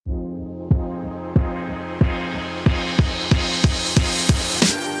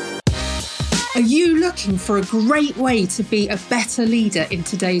Are you looking for a great way to be a better leader in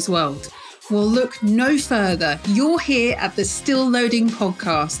today's world? Well, look no further. You're here at the Still Loading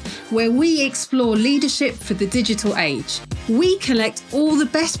podcast, where we explore leadership for the digital age. We collect all the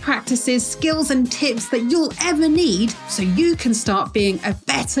best practices, skills and tips that you'll ever need so you can start being a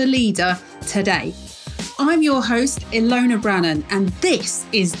better leader today. I'm your host, Ilona Brannan, and this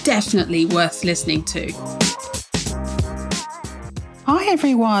is definitely worth listening to. Hi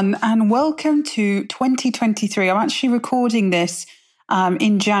everyone, and welcome to 2023. I'm actually recording this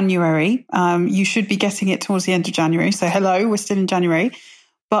in January. You should be getting it towards the end of January. So hello, we're still in January.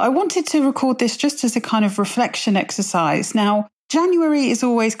 But I wanted to record this just as a kind of reflection exercise. Now, January is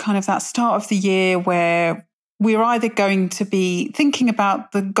always kind of that start of the year where we're either going to be thinking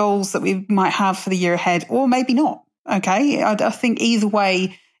about the goals that we might have for the year ahead, or maybe not. Okay, I think either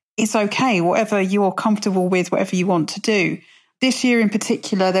way is okay, whatever you're comfortable with, whatever you want to do. This year in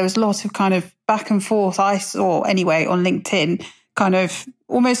particular, there was a lot of kind of back and forth I saw anyway on LinkedIn, kind of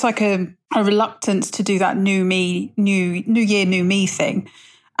almost like a reluctance to do that new year, new me thing.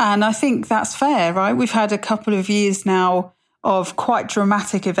 And I think that's fair, right? We've had a couple of years now of quite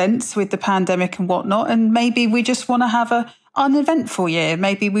dramatic events with the pandemic and whatnot. And maybe we just want to have an uneventful year.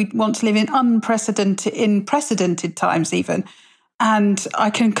 Maybe we want to live in unprecedented times even. And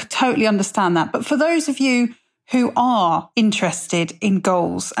I can totally understand that. But for those of you who are interested in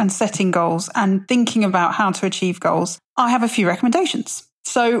goals and setting goals and thinking about how to achieve goals, I have a few recommendations.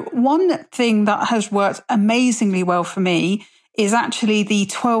 So one thing that has worked amazingly well for me is actually the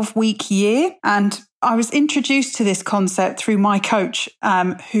 12-week year. And I was introduced to this concept through my coach,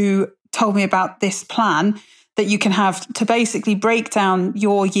 who told me about this plan that you can have to basically break down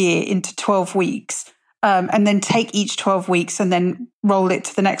your year into 12 weeks and then take each 12 weeks and then roll it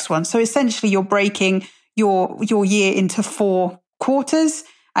to the next one. So essentially you're breaking your year into 4 quarters.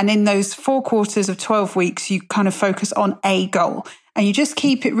 And in those 4 quarters of 12 weeks, you kind of focus on a goal and you just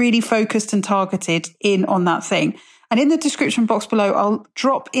keep it really focused and targeted in on that thing. And in the description box below, I'll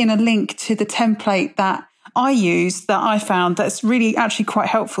drop in a link to the template that I use that I found that's really actually quite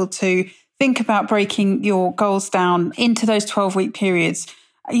helpful to think about breaking your goals down into those 12-week periods.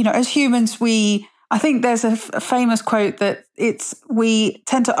 You know, as humans, I think there's a famous quote that we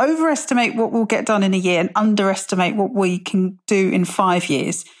tend to overestimate what we'll get done in a year and underestimate what we can do in 5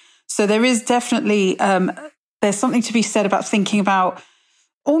 years. So there is definitely, there's something to be said about thinking about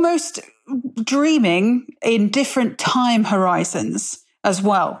almost dreaming in different time horizons as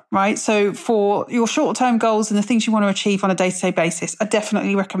well, right? So for your short-term goals and the things you want to achieve on a day-to-day basis, I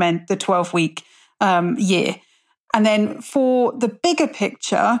definitely recommend the 12-week year. And then for the bigger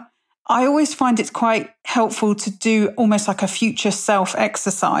picture, I always find it's quite helpful to do almost like a future self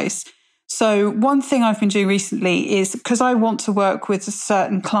exercise. So one thing I've been doing recently is, because I want to work with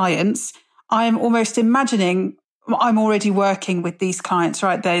certain clients, I'm almost imagining I'm already working with these clients,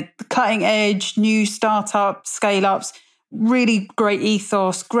 right? They're the cutting edge, new startups, scale ups, really great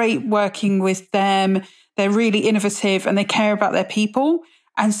ethos, great working with them. They're really innovative and they care about their people.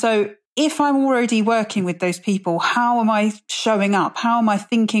 And so if I'm already working with those people, how am I showing up? How am I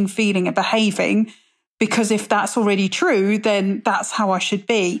thinking, feeling, and behaving? Because if that's already true, then that's how I should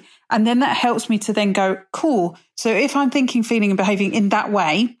be. And then that helps me to then go, cool. So if I'm thinking, feeling, and behaving in that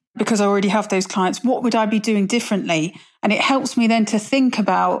way, because I already have those clients, what would I be doing differently? And it helps me then to think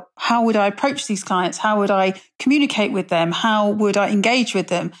about, how would I approach these clients? How would I communicate with them? How would I engage with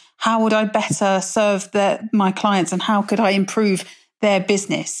them? How would I better serve my clients? And how could I improve their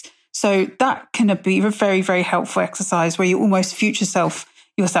business? So that can be a very, very helpful exercise where you almost future self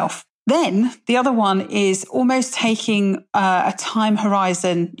yourself. Then the other one is almost taking a time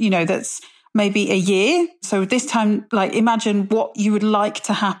horizon, that's maybe a year. So this time, like imagine what you would like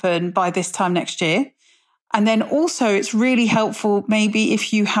to happen by this time next year. And then also it's really helpful maybe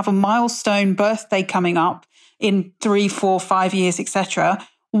if you have a milestone birthday coming up in 3, 4, 5 years, etc.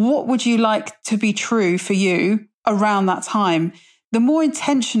 What would you like to be true for you around that time? The more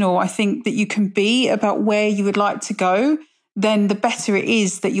intentional I think that you can be about where you would like to go, then the better it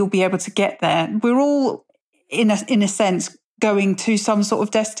is that you'll be able to get there. We're all, in a sense, going to some sort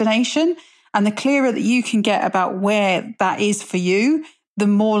of destination. And the clearer that you can get about where that is for you, the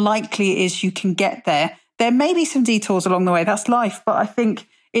more likely it is you can get there. There may be some detours along the way. That's life. But I think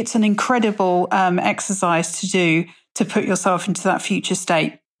it's an incredible exercise to do to put yourself into that future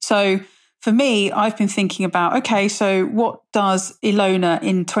state. So for me, I've been thinking about, okay, so what does Ilona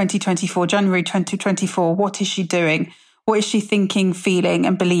in 2024, January 2024, what is she doing? What is she thinking, feeling,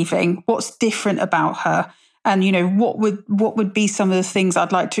 and believing? What's different about her? And, what would be some of the things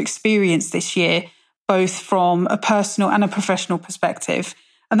I'd like to experience this year, both from a personal and a professional perspective?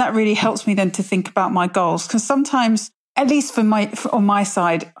 And that really helps me then to think about my goals. Because sometimes, at least on my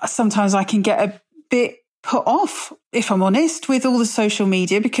side, sometimes I can get a bit put off, if I'm honest, with all the social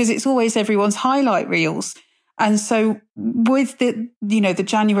media, because it's always everyone's highlight reels. And so with the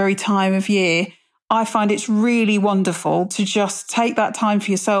January time of year, I find it's really wonderful to just take that time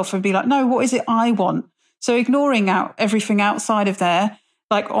for yourself and be like, no, what is it I want? So ignoring out everything outside of there,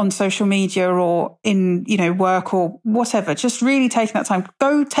 like on social media or in, work or whatever, just really taking that time.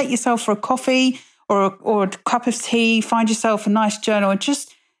 Go take yourself for a coffee or a cup of tea, find yourself a nice journal and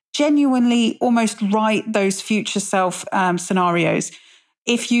just genuinely almost write those future self scenarios.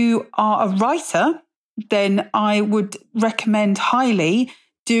 If you are a writer, then I would recommend highly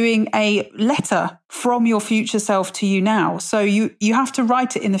doing a letter from your future self to you now. So you have to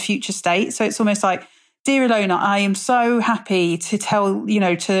write it in the future state. So it's almost like, dear Ilona, I am so happy to tell,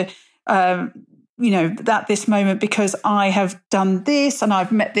 at this moment because I have done this and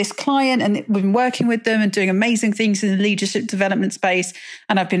I've met this client and we've been working with them and doing amazing things in the leadership development space.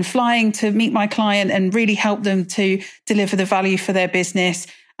 And I've been flying to meet my client and really help them to deliver the value for their business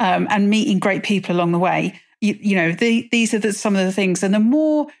and meeting great people along the way. These are some of the things. And the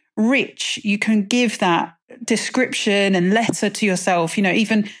more rich you can give that description and letter to yourself,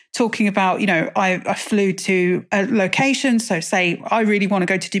 even talking about, I flew to a location. So say I really want to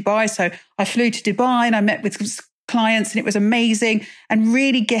go to Dubai. So I flew to Dubai and I met with clients and it was amazing, and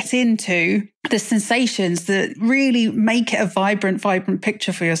really get into the sensations that really make it a vibrant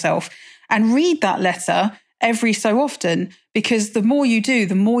picture for yourself, and read that letter every so often, because the more you do,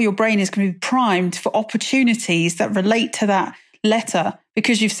 the more your brain is going to be primed for opportunities that relate to that letter,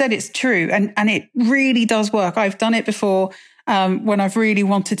 because you've said it's true and it really does work. I've done it before when I've really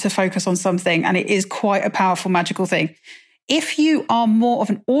wanted to focus on something, and it is quite a powerful, magical thing. If you are more of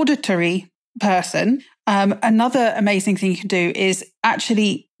an auditory person, another amazing thing you can do is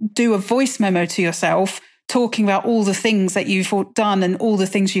actually do a voice memo to yourself talking about all the things that you've done and all the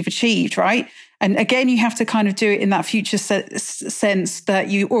things you've achieved, right? And again, you have to kind of do it in that future sense that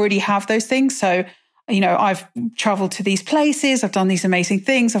you already have those things. So, I've traveled to these places, I've done these amazing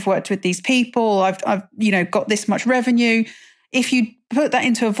things, I've worked with these people, I've got this much revenue. If you put that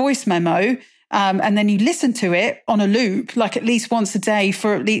into a voice memo and then you listen to it on a loop, like at least once a day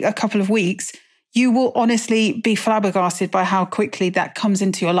for at least a couple of weeks, you will honestly be flabbergasted by how quickly that comes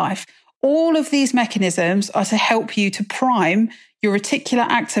into your life. All of these mechanisms are to help you to prime your reticular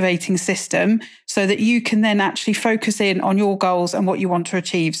activating system so that you can then actually focus in on your goals and what you want to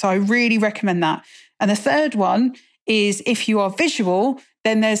achieve. So I really recommend that. And the third one is, if you are visual,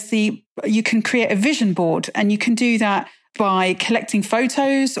 then you can create a vision board, and you can do that by collecting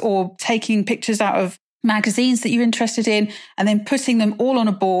photos or taking pictures out of magazines that you're interested in and then putting them all on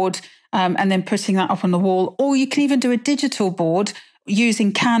a board and then putting that up on the wall. Or you can even do a digital board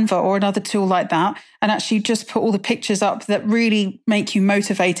using Canva or another tool like that, and actually just put all the pictures up that really make you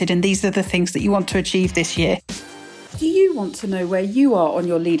motivated. And these are the things that you want to achieve this year. Do you want to know where you are on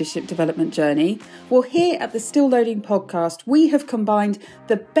your leadership development journey? Well, here at the Still Loading podcast, we have combined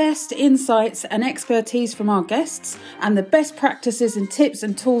the best insights and expertise from our guests and the best practices and tips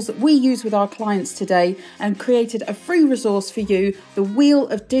and tools that we use with our clients today, and created a free resource for you, the Wheel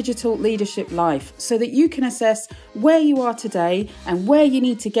of Digital Leadership Life, so that you can assess where you are today and where you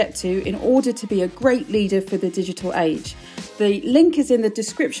need to get to in order to be a great leader for the digital age. The link is in the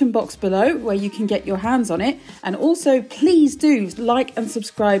description box below where you can get your hands on it. And also, please do like and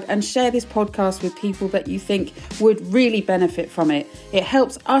subscribe and share this podcast with people that you think would really benefit from it. It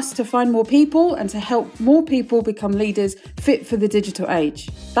helps us to find more people and to help more people become leaders fit for the digital age.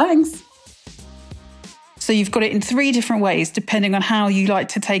 Thanks. So you've got it in 3 different ways, depending on how you like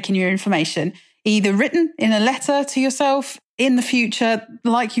to take in your information. Either written in a letter to yourself in the future,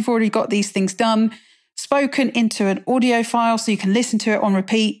 like you've already got these things done, spoken into an audio file so you can listen to it on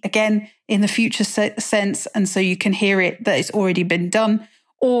repeat, again, in the future sense, and so you can hear it that it's already been done,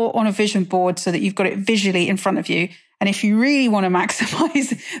 or on a vision board so that you've got it visually in front of you. And if you really want to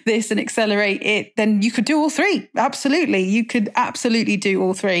maximize this and accelerate it, then you could do all 3. Absolutely. You could absolutely do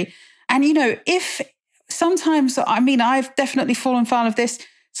all 3. And, if sometimes, I've definitely fallen foul of this.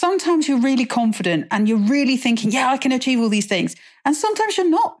 Sometimes you're really confident and you're really thinking, yeah, I can achieve all these things. And sometimes you're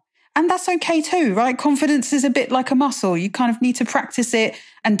not. And that's okay too, right? Confidence is a bit like a muscle. You kind of need to practice it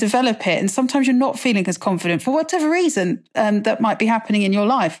and develop it. And sometimes you're not feeling as confident for whatever reason that might be happening in your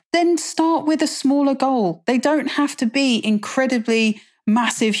life. Then start with a smaller goal. They don't have to be incredibly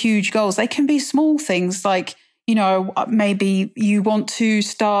massive, huge goals. They can be small things like, maybe you want to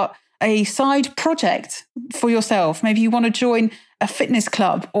start a side project for yourself. Maybe you want to join a fitness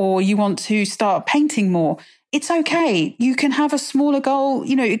club, or you want to start painting more. it's okay. You can have a smaller goal.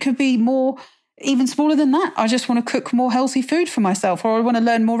 It could be more, even smaller than that. I just want to cook more healthy food for myself, or I want to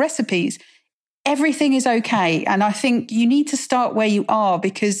learn more recipes. Everything is okay. And I think you need to start where you are,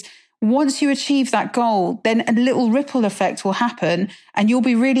 because once you achieve that goal, then a little ripple effect will happen and you'll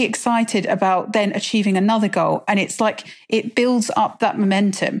be really excited about then achieving another goal. And it's like it builds up that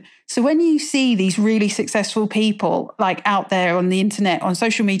momentum. So when you see these really successful people like out there on the internet, on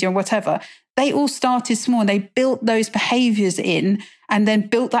social media and whatever, they all started small and they built those behaviors in and then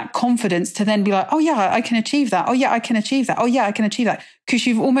built that confidence to then be like, oh yeah, I can achieve that. Oh yeah, I can achieve that. Oh yeah, I can achieve that. Because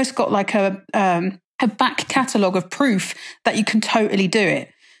you've almost got like a back catalogue of proof that you can totally do it.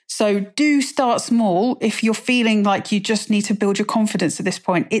 So do start small if you're feeling like you just need to build your confidence at this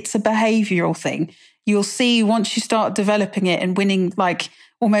point. It's a behavioral thing. You'll see once you start developing it and winning, like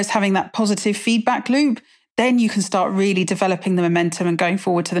almost having that positive feedback loop, then you can start really developing the momentum and going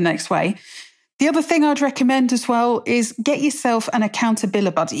forward to the next way. The other thing I'd recommend as well is get yourself an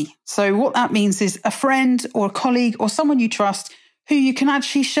accountability buddy. So what that means is a friend or a colleague or someone you trust who you can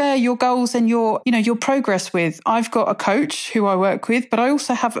actually share your goals and your progress with. I've got a coach who I work with, but I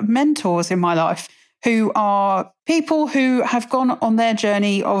also have mentors in my life who are people who have gone on their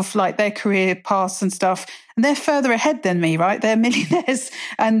journey of like their career paths and stuff. And they're further ahead than me, right? They're millionaires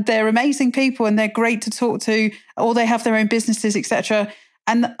and they're amazing people and they're great to talk to, or they have their own businesses, etc.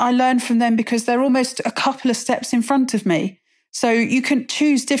 And I learn from them because they're almost a couple of steps in front of me. So you can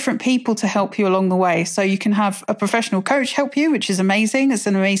choose different people to help you along the way. So you can have a professional coach help you, which is amazing. It's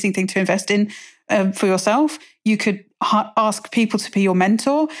an amazing thing to invest in for yourself. You could ask people to be your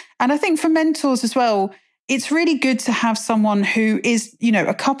mentor. And I think for mentors as well, it's really good to have someone who is,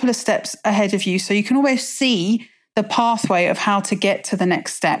 a couple of steps ahead of you. So you can always see the pathway of how to get to the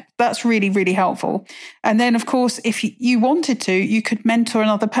next step. That's really, really helpful. And then, of course, if you wanted to, you could mentor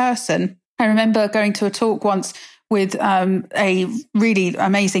another person. I remember going to a talk once with a really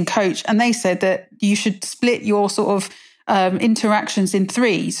amazing coach, and they said that you should split your sort of interactions in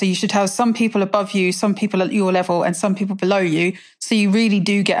 3. So you should have some people above you, some people at your level, and some people below you. So you really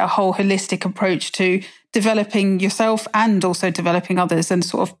do get a whole holistic approach to developing yourself and also developing others and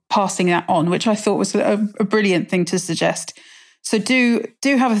sort of passing that on, which I thought was a brilliant thing to suggest. So do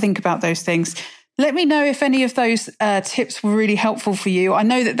have a think about those things. Let me know if any of those tips were really helpful for you. I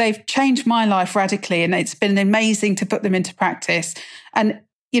know that they've changed my life radically and it's been amazing to put them into practice. And,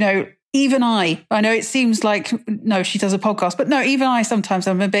 even I know it seems like, no, she does a podcast, but no, even I sometimes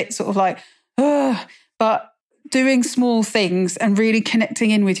I'm a bit sort of like, ugh. But doing small things and really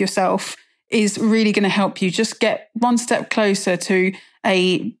connecting in with yourself is really going to help you just get one step closer to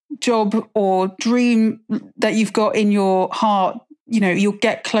a job or dream that you've got in your heart. You'll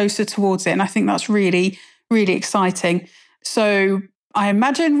get closer towards it. And I think that's really, really exciting. So I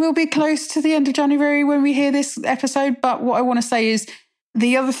imagine we'll be close to the end of January when we hear this episode. But what I want to say is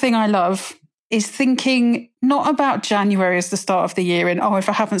the other thing I love is thinking not about January as the start of the year and, if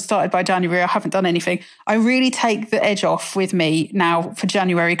I haven't started by January, I haven't done anything. I really take the edge off with me now for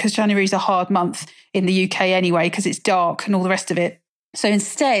January, because January is a hard month in the UK anyway, because it's dark and all the rest of it. So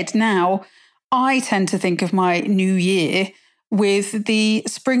instead now I tend to think of my new year with the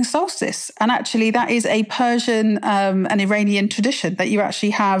spring solstice. And actually that is a Persian and Iranian tradition that you actually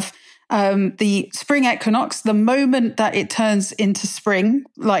have the spring equinox, the moment that it turns into spring,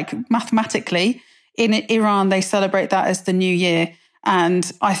 like mathematically. In Iran, they celebrate that as the new year.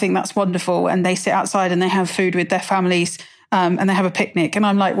 And I think that's wonderful. And they sit outside and they have food with their families and they have a picnic. And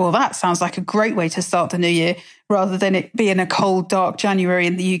I'm like, well, that sounds like a great way to start the new year rather than it being a cold, dark January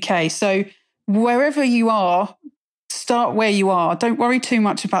in the UK. So wherever you are, start where you are. Don't worry too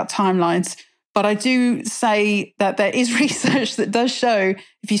much about timelines. But I do say that there is research that does show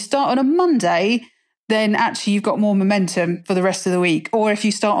if you start on a Monday, then actually you've got more momentum for the rest of the week. Or if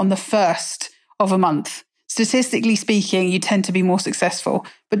you start on the 1st of a month, statistically speaking, you tend to be more successful.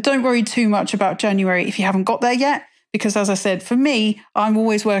 But don't worry too much about January if you haven't got there yet. Because as I said, for me, I'm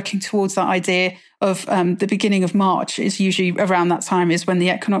always working towards that idea of the beginning of March is usually around that time is when the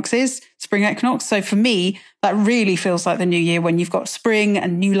equinox is, spring equinox. So for me, that really feels like the new year when you've got spring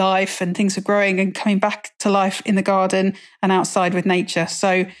and new life and things are growing and coming back to life in the garden and outside with nature.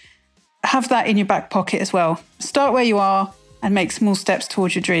 So have that in your back pocket as well. Start where you are and make small steps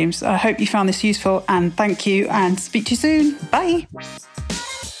towards your dreams. I hope you found this useful and thank you and speak to you soon. Bye.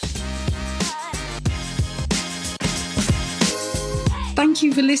 Thank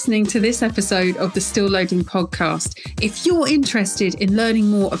you for listening to this episode of the Still Loading podcast. If you're interested in learning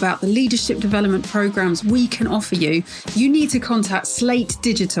more about the leadership development programs we can offer you, you need to contact Slate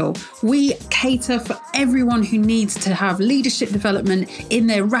Digital. We cater for everyone who needs to have leadership development in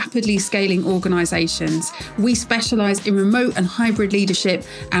their rapidly scaling organizations. We specialize in remote and hybrid leadership,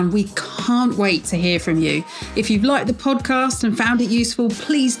 and we can't wait to hear from you. If you've liked the podcast and found it useful,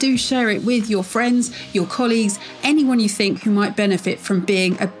 please do share it with your friends, your colleagues, anyone you think who might benefit from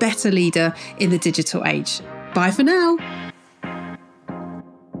being a better leader in the digital age. Bye for now.